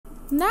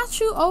Not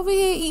you over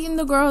here eating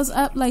the girls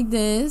up like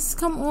this.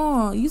 Come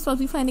on. You supposed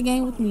to be playing the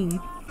game with me.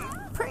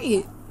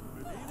 Period.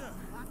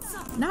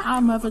 Not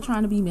our mother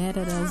trying to be mad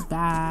at us.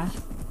 Bye.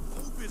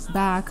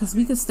 Bye. Because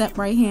we could step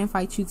right here and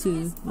fight you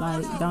too.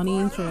 Like, don't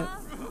even trip.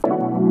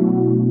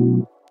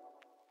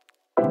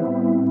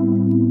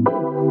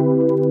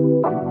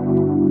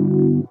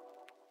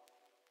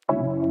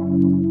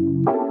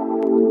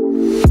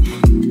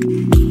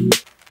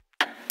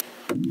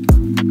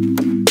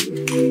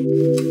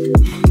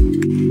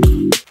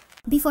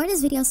 Before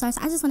this video starts,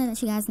 I just want to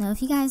let you guys know, if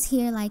you guys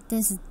hear like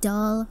this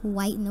dull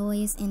white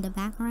noise in the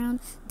background,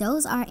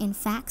 those are in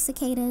fact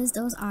cicadas.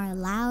 Those are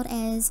loud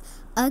as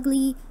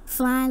ugly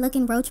flying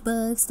looking roach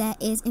bugs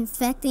that is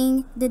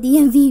infecting the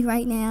DMV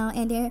right now,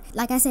 and they're,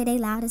 like I said, they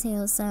loud as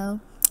hell. So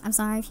I'm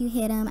sorry if you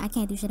hear them. I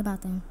can't do shit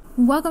about them.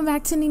 Welcome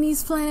back to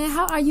Nini's Planet.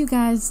 How are you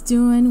guys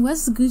doing?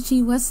 What's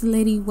Gucci? What's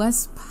Liddy?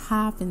 What's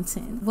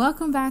Poppington?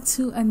 Welcome back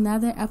to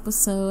another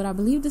episode. I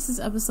believe this is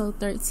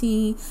episode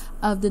 13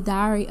 of the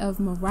Diary of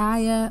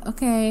Mariyah.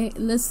 Okay,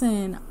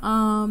 listen,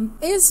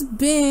 it's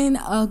been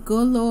a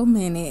good little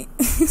minute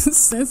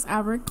since I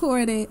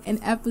recorded an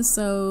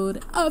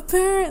episode.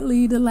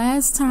 Apparently, the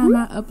last time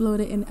I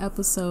uploaded an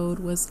episode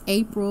was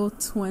April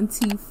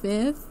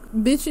 25th.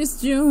 Bitch, it's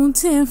June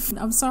 10th.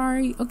 I'm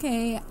sorry.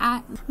 Okay,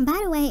 by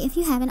the way, if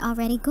you haven't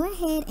already, go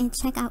ahead and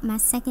check out my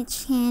second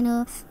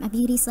channel, my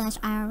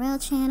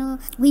beauty/IRL channel.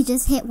 We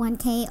just hit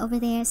 1K over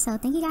there, so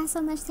thank you guys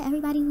so much to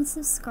everybody who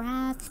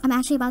subscribed. I'm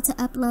actually about to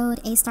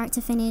upload a start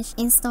to finish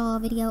install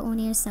video on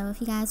there, so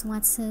if you guys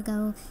want to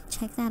go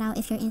check that out,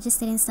 if you're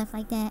interested in stuff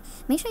like that,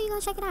 make sure you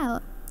go check it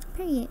out.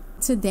 Period.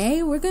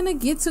 Today we're gonna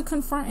get to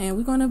confronting.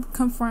 We're gonna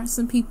confront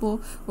some people.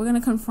 We're gonna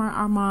confront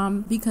our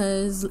mom,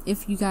 because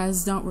if you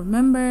guys don't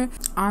remember,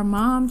 our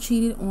mom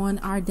cheated on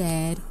our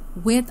dad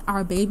with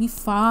our baby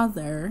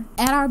father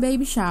at our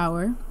baby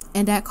shower,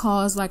 and that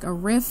caused like a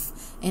rift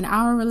in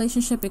our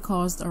relationship. It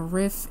caused a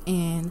rift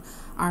in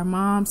our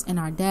mom's and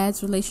our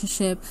dad's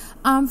relationship.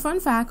 Fun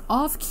fact,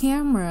 off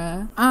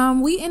camera,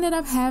 we ended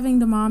up having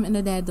the mom and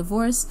the dad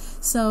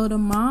divorced. So the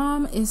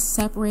mom is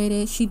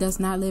separated. She does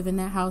not live in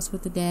that house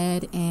with the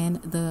dad and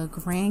the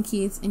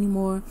grandkids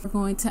anymore. We're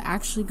going to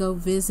actually go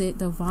visit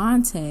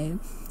Devontae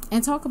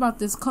and talk about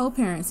this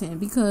co-parenting,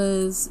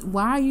 because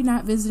why are you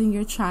not visiting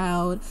your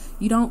child?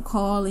 You don't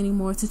call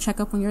anymore to check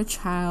up on your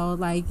child.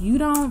 Like, he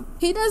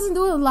doesn't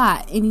do a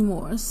lot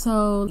anymore.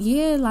 So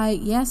yeah,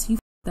 like, yes, you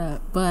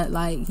up, but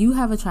like, you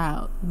have a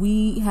child.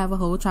 We have a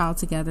whole child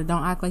together.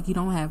 Don't act like you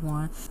don't have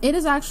one. It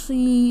is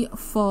actually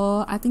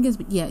fall. I think it's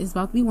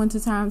about to be winter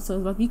time, so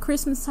it's about to be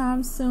Christmas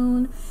time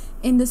soon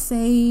in the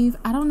save.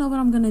 I don't know what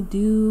I'm gonna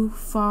do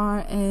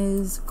far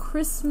as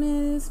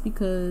Christmas,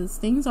 because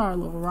things are a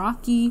little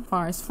rocky as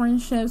far as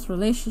friendships,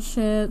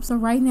 relationships. So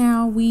right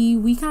now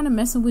we kind of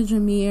messing with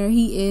Jameer.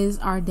 He is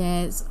our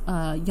dad's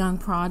young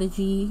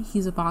prodigy.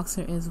 He's a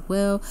boxer as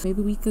well.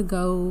 Maybe we could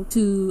go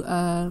to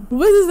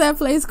what is that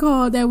place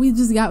called that we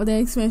just got with the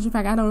expansion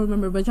pack? I don't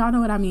remember, but y'all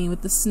know what I mean,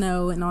 with the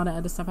snow and all that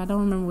other stuff. I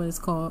don't remember what it's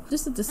called.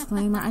 Just a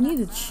disclaimer, I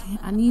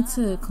need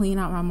to clean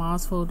out my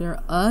mom's folder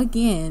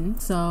again.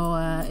 So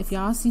if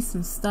y'all see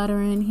some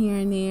stuttering here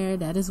and there,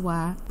 that is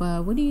why.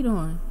 But what are you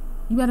doing?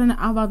 You better not,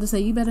 I'm about to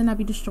say, you better not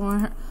be destroying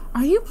her.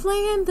 Are you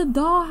playing the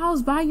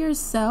dollhouse by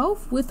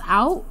yourself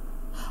without?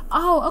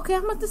 Oh, okay.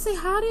 I'm about to say,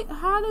 how do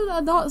the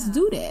adults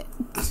do that?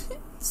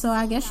 So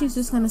I guess she's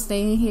just gonna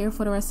stay in here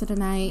for the rest of the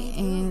night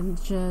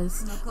and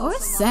just, oh,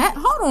 it's set.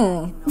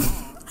 Hold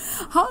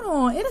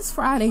on, it is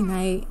Friday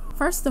night.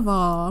 First of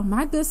all,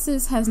 my good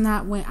sis has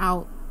not went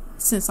out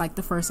since like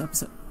the first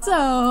episode, so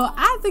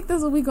I think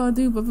that's what we gonna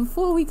do. But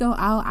before we go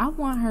out, I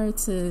want her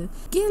to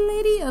get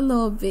litty a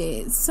little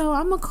bit, so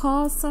I'm gonna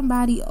call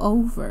somebody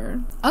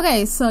over.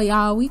 Okay, so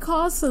y'all, we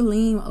called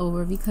Salim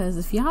over because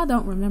if y'all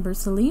don't remember,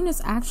 Salim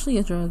is actually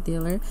a drug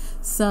dealer,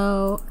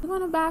 so we're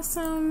gonna buy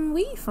some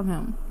weed from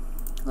him.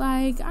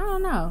 Like, I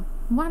don't know,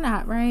 why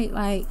not, right?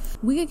 Like,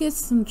 we could get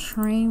some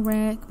train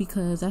wreck,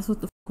 because that's what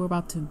the we're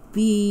about to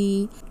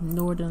be.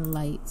 Northern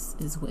Lights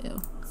as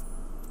well.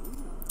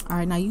 All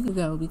right, now you can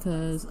go,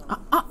 because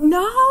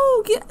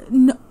no, get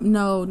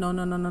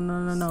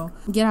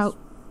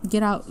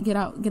out.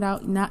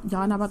 Not,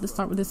 y'all not about to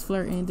start with this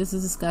flirting. This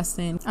is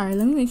disgusting. All right,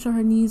 let me make sure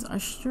her knees are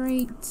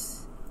straight.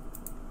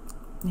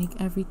 Make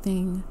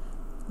everything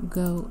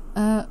go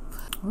up.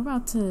 We're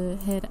about to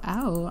head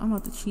out. I'm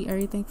about to cheat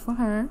everything for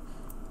her,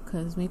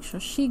 because make sure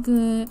she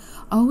good.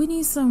 Oh, we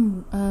need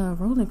some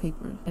rolling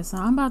paper. And so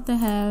I'm about to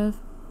have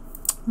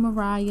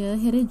Mariyah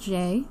hit a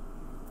J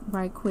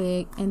right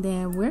quick, and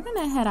then we're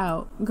gonna head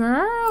out.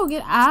 Girl,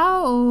 get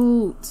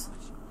out.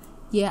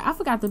 Yeah, I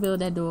forgot to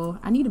build that door.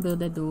 I need to build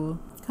that door.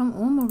 Come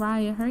on,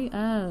 Mariyah, hurry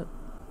up.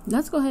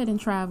 Let's go ahead and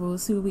travel,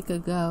 see where we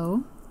could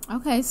go.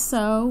 Okay,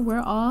 so we're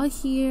all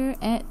here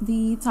at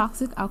the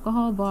Toxic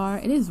Alcohol Bar.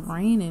 It is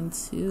raining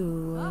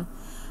too.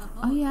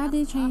 Oh yeah, I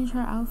did change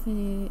her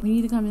outfit. We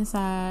need to come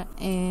inside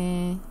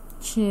and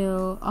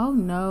chill. Oh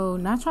no,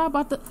 not try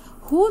about the,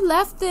 who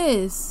left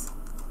this?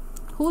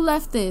 Who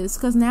left this?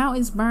 Because now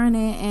it's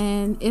burning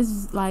and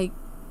it's like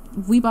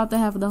We about to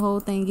have the whole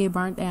thing get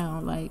burnt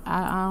down. Like,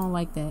 I don't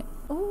like that.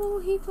 Oh,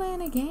 he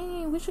playing a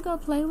game. We should go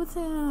play with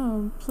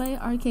him. Play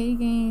arcade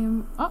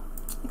game. Oh,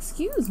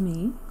 excuse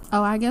me.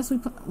 Oh, I guess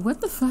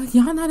what the fuck?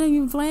 Y'all not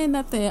even playing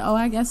nothing. Oh,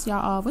 I guess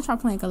y'all what y'all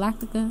playing?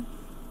 Galactica?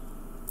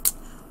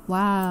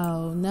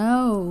 Wow,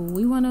 no.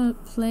 We want to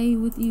play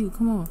with you.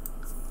 Come on.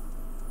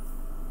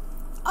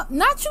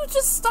 Not you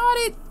just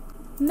started.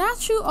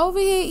 Not you over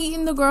here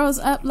eating the girls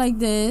up like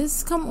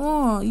this. Come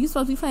on. You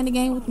supposed to be playing the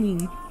game with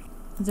me.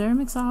 Is there a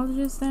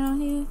mixologist down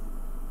here?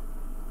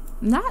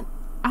 Not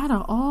out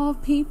of all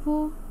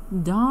people.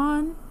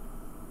 Dawn?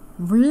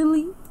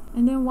 Really?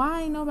 And then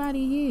why ain't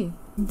nobody here?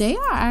 They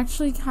are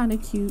actually kind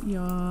of cute,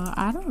 y'all.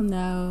 I don't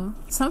know.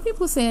 Some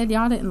people said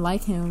y'all didn't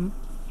like him.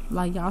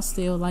 Like, y'all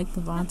still like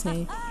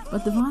Devontae.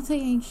 But Devontae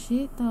ain't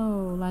shit,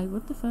 though. Like,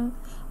 what the fuck?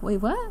 Wait,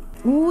 what?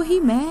 Ooh, he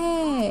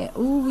mad.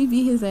 Ooh, we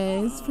beat his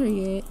ass.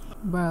 Period.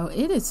 Bro,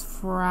 it is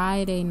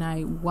Friday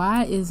night.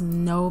 Why is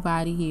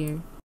nobody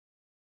here?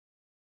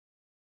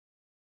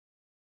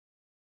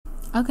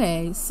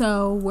 Okay,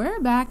 so we're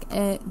back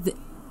at the...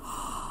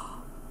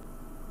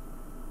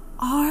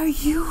 Are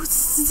you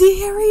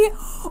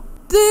serious?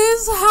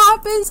 This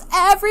happens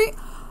every...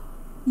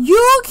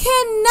 You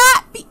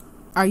cannot be...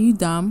 Are you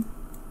dumb?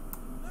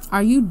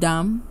 Are you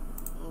dumb?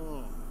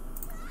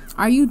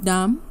 Are you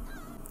dumb?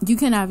 You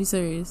cannot be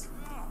serious.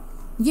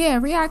 Yeah,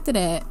 react to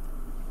that.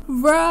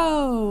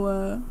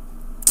 Bro.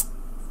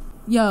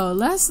 Yo,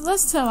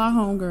 let's tell our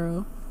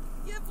homegirl.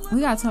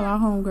 We gotta tell our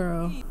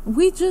homegirl.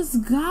 We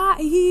just got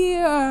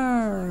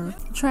here.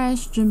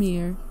 Trash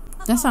Jameer.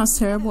 That sounds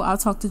terrible. I'll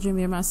talk to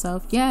Jameer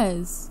myself.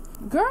 Yes.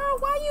 Girl,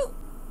 why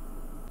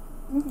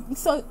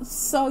you...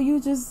 So you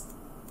just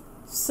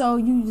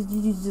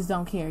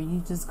don't care.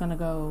 You just gonna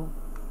go...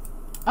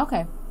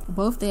 Okay.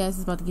 Both their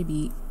asses about to get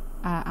beat.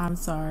 I'm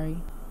sorry.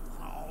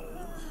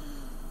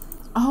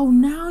 Oh,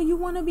 now you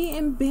want to be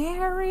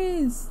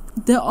embarrassed.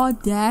 The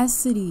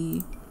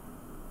audacity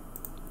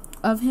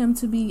of him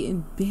to be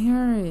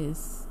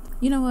embarrassed.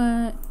 You know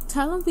what?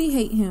 Tell him we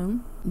hate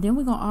him. Then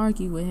we're gonna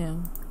argue with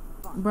him.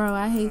 Bro,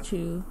 I hate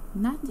you.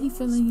 Not that he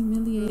feeling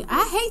humiliated.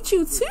 I hate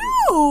you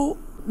too.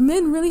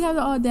 Men really have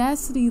the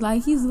audacity.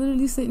 Like, he's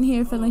literally sitting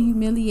here feeling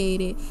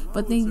humiliated,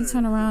 but then you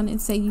turn around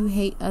and say you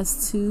hate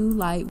us too.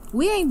 Like,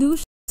 we ain't do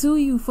shit to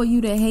you for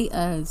you to hate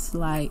us.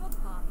 Like,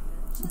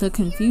 the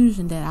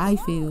confusion that I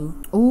feel.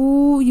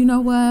 Oh, you know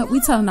what?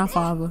 We telling our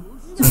father.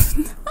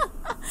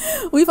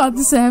 We about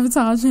to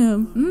sabotage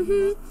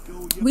him.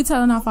 We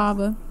telling our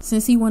father.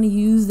 Since he want to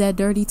use that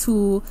dirty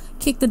tool,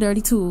 kick the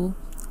dirty tool.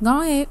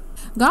 Go ahead.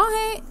 Go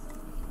ahead.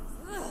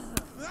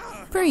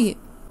 Period.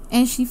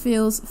 And she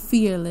feels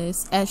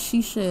fearless, as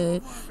she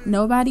should.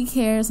 Nobody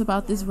cares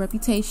about this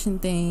reputation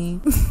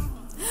thing.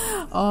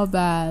 All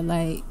bad.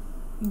 Like,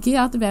 get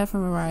out the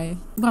bathroom, Mariyah.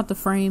 I'm about to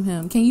frame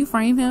him. Can you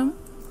frame him?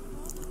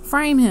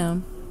 Frame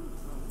him.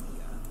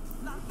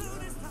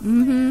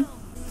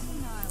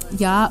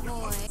 Yup.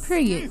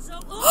 Period.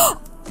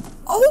 Oh!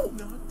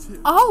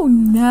 Oh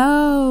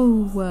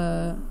no.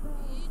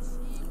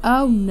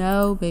 Oh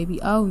no,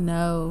 baby. Oh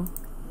no.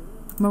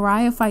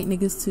 Mariyah fight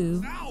niggas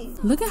too.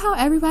 Look at how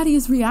everybody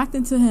is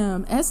reacting to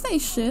him, as they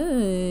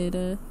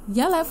should.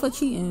 Yell at for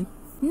cheating.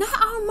 Not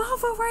our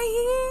mother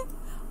right here.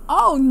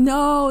 Oh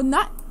no,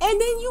 not.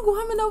 And then you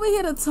coming over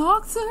here to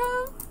talk to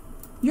him?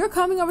 You're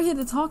coming over here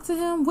to talk to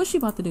him? What's she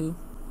about to do?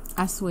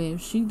 I swear,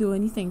 if she do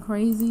anything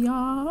crazy,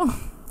 y'all,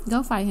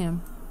 go fight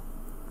him.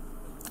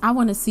 I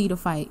want to see the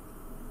fight.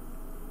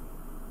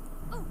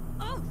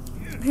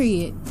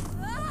 Period.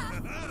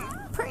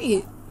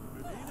 Period.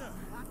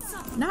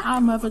 Not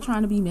our mother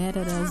trying to be mad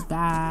at us.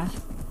 Bye.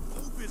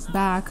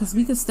 Bye, because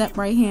we could step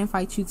right here and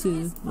fight you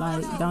too.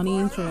 Like, don't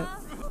even trip.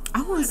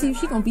 I want to see if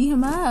she gonna beat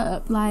him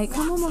up. Like,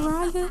 come on,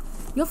 Mariyah.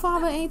 Your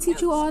father ain't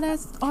teach you all that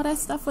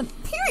stuff.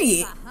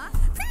 Period.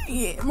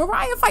 Period.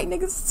 Mariyah fight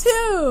niggas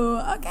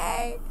too.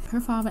 Okay. Her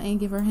father ain't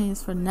give her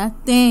hands for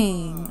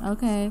nothing.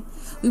 Okay.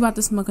 We about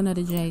to smoke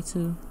another J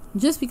too.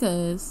 Just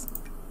because.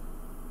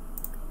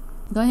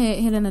 Go ahead,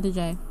 hit another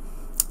J.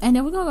 And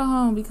then we're gonna go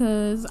home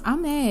because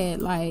I'm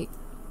mad. Like,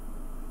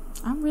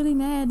 I'm really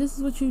mad. This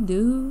is what you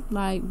do?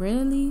 Like,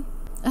 really?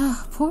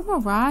 Ugh, poor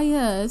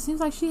Mariyah. It seems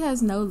like she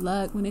has no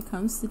luck when it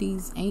comes to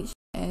these ancient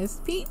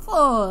ass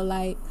people.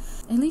 Like,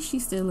 at least she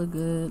still look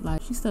good.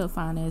 Like, she's still a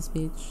fine ass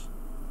bitch.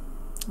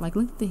 Like,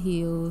 look at the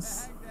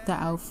heels, the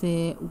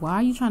outfit. Why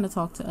are you trying to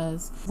talk to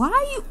us? Why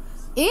are you...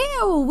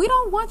 Ew, we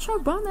don't want your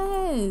bum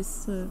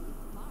ass.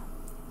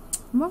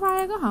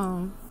 Mariyah, go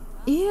home.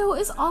 Ew,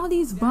 it's all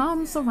these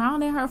bums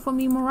surrounding her for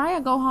me.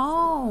 Mariyah, go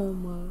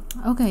home.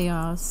 Okay,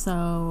 y'all,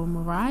 so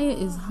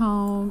Mariyah is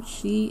home.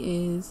 She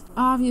is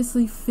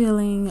obviously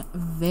feeling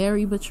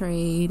very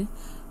betrayed.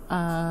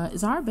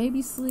 Is our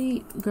baby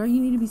asleep? Girl,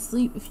 you need to be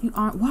asleep if you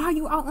aren't. Why are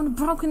you out on the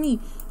balcony?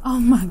 Oh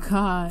my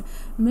god.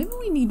 Maybe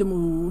we need to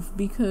move,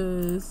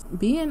 because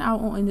being out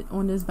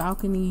on this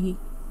balcony,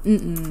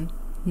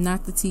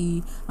 not the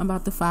tea. I'm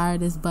about to fire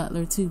this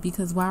butler too,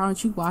 because why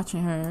aren't you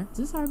watching her? Is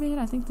this our bed?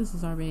 I think this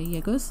is our bed. Yeah,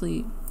 go to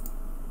sleep.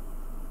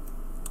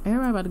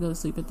 Everybody about to go to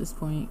sleep at this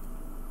point.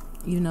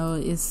 You know,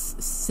 it's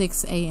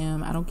 6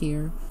 a.m. I don't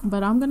care.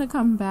 But I'm gonna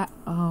come back.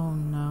 Oh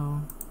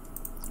no.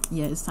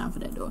 Yeah, it's time for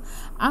that door.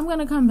 I'm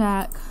gonna come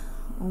back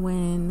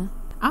when...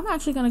 I'm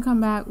actually gonna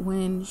come back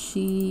when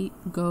she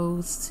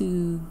goes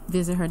to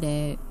visit her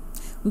dad.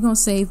 We're gonna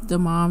save the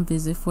mom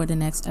visit for the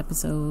next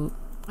episode.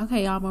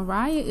 Okay, y'all,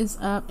 Mariyah is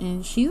up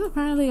and she's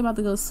apparently about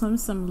to go swim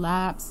some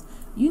laps.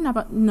 You not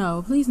about...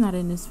 No, please not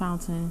in this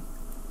fountain.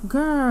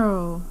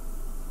 Girl.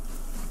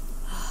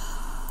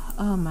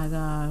 Oh my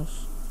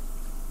gosh.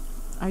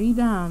 Are you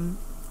dumb?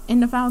 In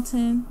the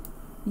fountain?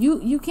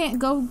 You can't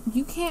go...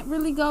 You can't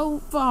really go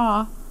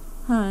far,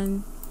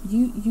 hun.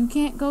 You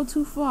can't go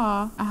too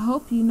far. I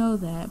hope you know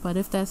that. But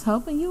if that's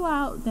helping you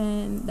out,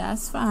 then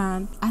that's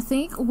fine. I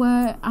think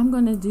what I'm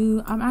gonna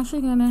do, I'm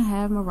actually gonna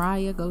have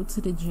Mariyah go to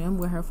the gym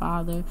with her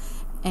father,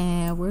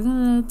 and we're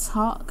gonna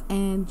talk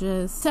and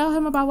just tell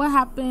him about what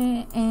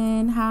happened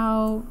and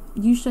how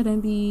you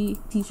shouldn't be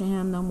teaching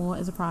him no more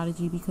as a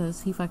prodigy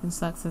because he fucking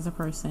sucks as a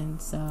person.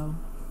 So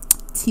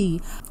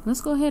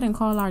let's go ahead and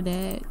call our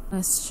dad.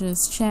 Let's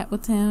just chat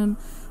with him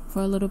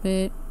for a little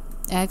bit.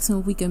 Ask him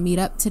if we can meet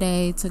up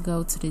today to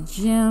go to the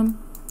gym.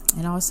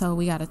 And also,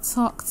 we gotta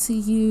talk to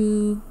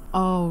you.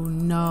 Oh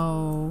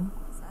no.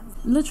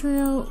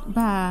 Latrell,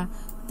 bye.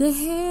 The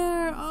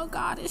hair. Oh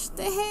god, it's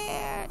the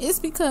hair. It's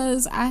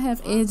because I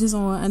have edges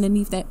on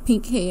underneath that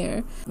pink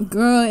hair.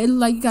 Girl, it look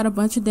like you got a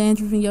bunch of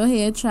dandruff in your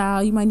hair,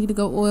 child. You might need to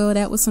go oil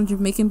that with some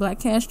Jamaican black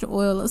castor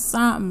oil or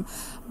something.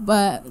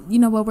 But you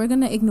know what? We're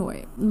gonna ignore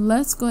it.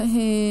 Let's go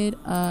ahead.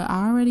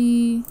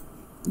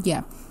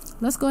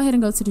 Let's go ahead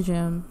and go to the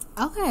gym.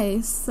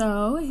 Okay,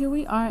 so here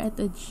we are at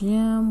the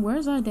gym.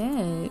 Where's our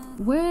dad?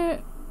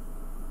 Where?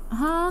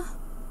 Huh?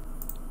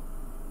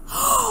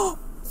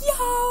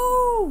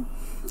 Yo!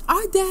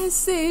 Our dad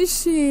said,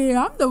 shit,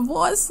 I'm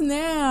divorced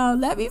now.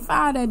 Let me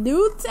find a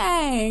new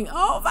thing.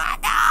 Oh my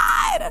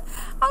god!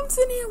 I'm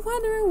sitting here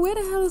wondering where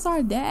the hell is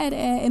our dad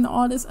at and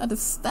all this other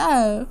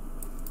stuff.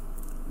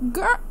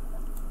 Girl,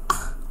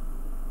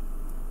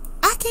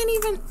 I can't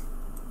even...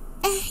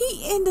 And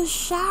he in the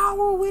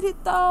shower with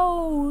it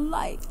though.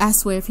 Like, I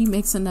swear if he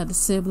makes another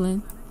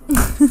sibling.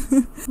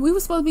 We were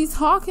supposed to be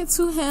talking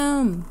to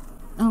him.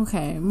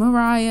 Okay,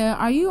 Mariyah,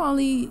 are you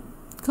only...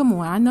 Come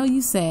on, I know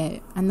you sad.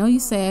 I know you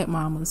sad,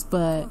 mamas,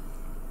 but...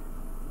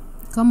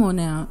 Come on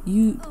now.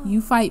 You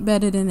fight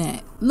better than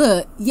that.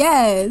 Look,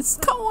 yes.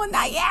 Come on,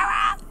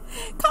 Nayara.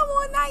 Come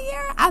on,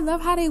 Nayara. I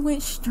love how they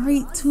went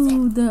straight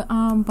to the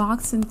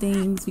boxing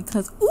things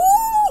because... Ooh!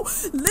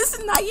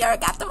 Listen,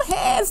 Nayara got them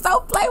hands.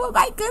 Don't play with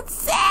my good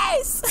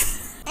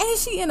sis. And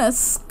she in a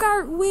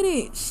skirt with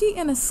it. She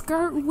in a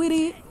skirt with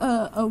it.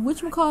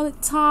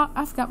 Whatchamacallit, top.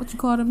 I forgot what you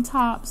call them,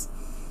 tops.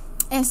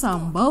 And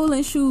some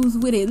bowling shoes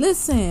with it.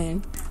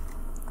 Listen,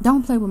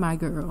 don't play with my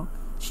girl.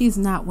 She's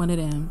not one of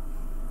them.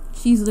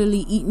 She's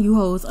literally eating you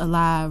hoes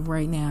alive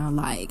right now.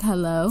 Like,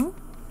 hello?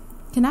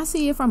 Can I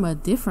see it from a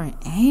different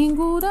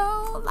angle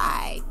though?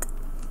 Like,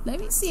 let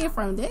me see it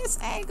from this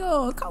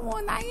angle. Come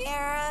on,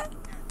 Nayara.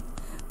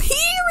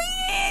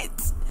 Period.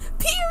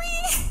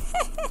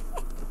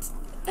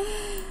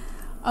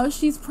 Oh,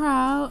 she's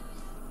proud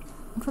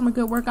from a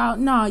good workout.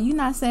 No, you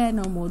not sad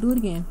no more. Do it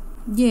again.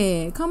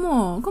 Yeah, come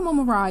on,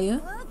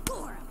 Mariyah.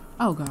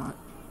 Oh god,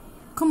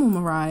 come on,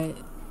 Mariyah.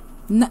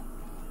 No,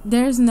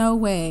 there's no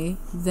way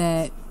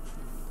that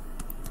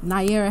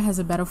Nayara has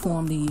a better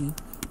form than you.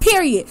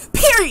 Period.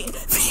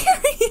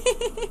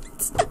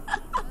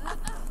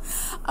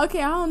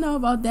 Okay, I don't know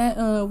about that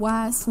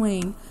wide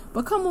swing,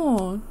 but come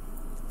on.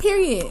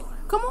 Period.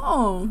 Come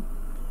on.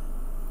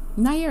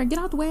 Nayara, get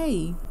out the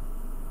way.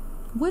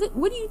 What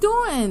are you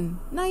doing?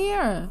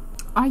 Nayara.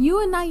 Are you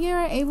and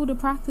Nayara able to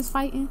practice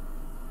fighting?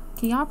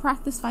 Can y'all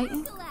practice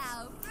fighting?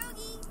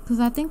 Because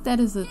I think that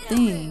is a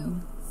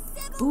thing.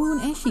 Ooh,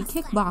 and she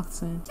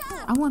kickboxing.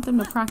 I want them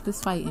to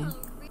practice fighting.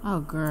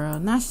 Oh girl,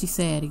 now she's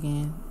sad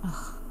again.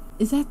 Ugh.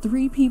 Is that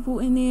 3 people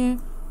in there?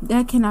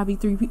 That cannot be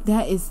 3 people.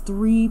 That is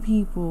 3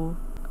 people.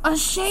 A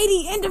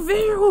shady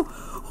individual.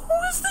 Who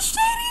is the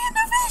shady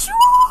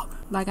individual?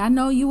 Like, I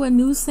know you a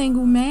new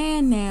single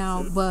man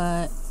now,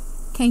 but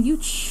can you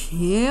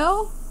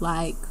chill?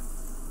 Like,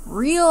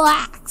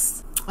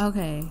 relax.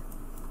 Okay,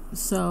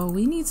 so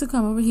we need to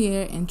come over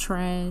here and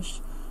trash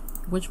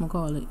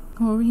whatchamacallit.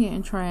 Come over here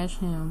and trash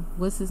him.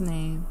 What's his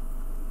name?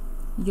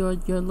 Your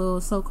little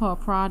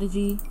so-called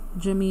prodigy,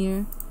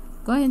 Jameer.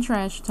 Go ahead and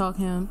trash talk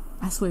him.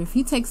 I swear, if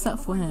he takes up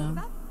for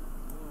him,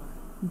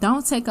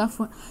 don't take up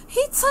for...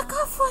 He took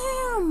up for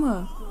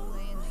him.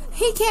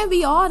 He can't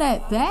be all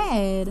that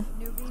bad.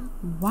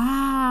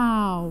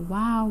 Wow.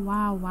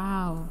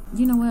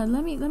 You know what?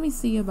 Let me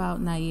see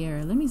about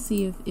Nayara. Let me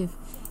see if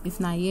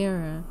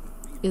Nayara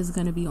is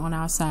gonna be on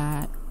our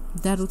side.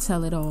 That'll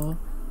tell it all.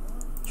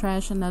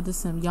 Trash another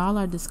sim. Y'all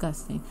are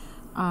disgusting.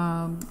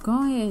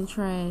 Go ahead and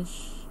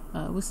trash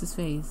what's his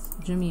face?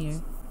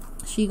 Jameer.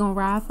 She gonna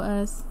ride for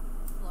us.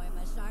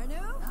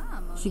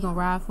 She gonna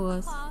ride for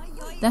us.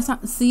 That's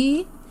not...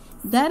 See?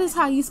 That is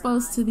how you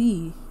supposed to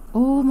be.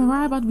 Oh,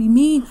 Mariyah about to be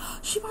mean.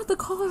 She about to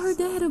call her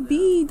dad a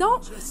B.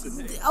 Don't...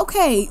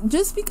 Okay,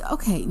 just be...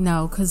 Okay,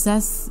 no, because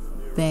that's...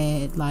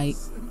 bad. Like,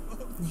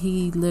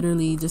 he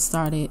literally just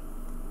started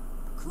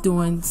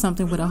doing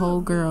something with a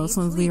whole girl as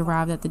soon as we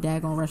arrived at the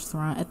daggone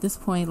restaurant. At this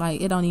point,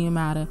 like, it don't even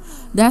matter.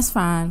 That's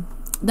fine.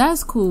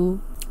 That's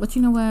cool. But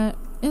you know what?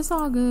 It's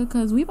all good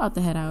because we about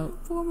to head out.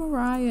 For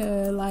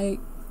Mariyah, like,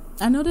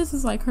 I know this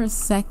is like her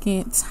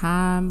second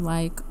time,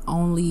 like,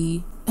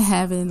 only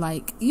having,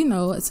 like, you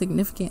know, a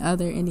significant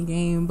other in the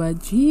game, but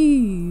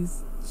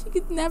jeez, she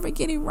could never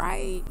get it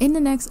right. In the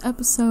next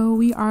episode,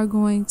 we are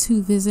going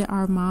to visit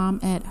our mom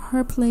at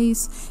her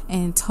place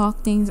and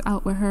talk things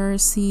out with her,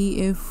 see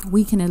if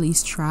we can at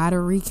least try to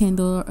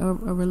rekindle a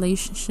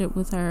relationship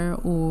with her,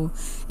 or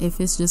if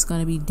it's just going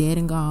to be dead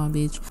and gone,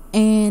 bitch.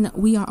 And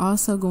we are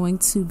also going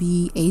to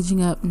be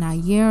aging up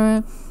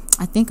Nayera.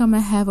 I think I'm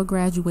gonna have a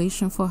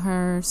graduation for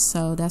her,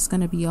 so that's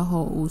gonna be a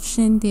whole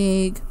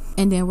shindig.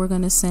 And then we're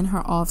gonna send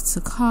her off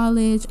to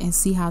college and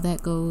see how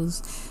that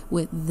goes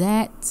with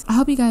that. I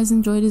hope you guys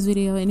enjoyed this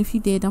video, and if you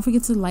did, don't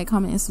forget to like,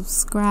 comment, and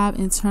subscribe,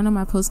 and turn on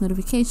my post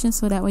notifications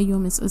so that way you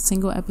won't miss a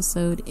single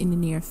episode in the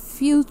near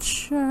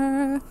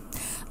future.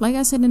 Like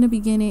I said in the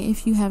beginning,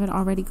 if you haven't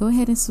already, go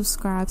ahead and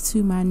subscribe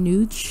to my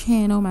new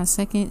channel, my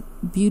second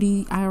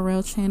beauty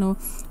IRL channel.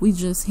 We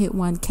just hit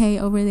 1K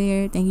over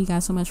there. Thank you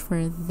guys so much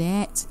for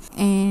that.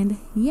 And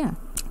yeah,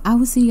 I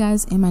will see you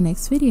guys in my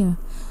next video.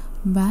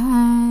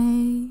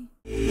 Bye.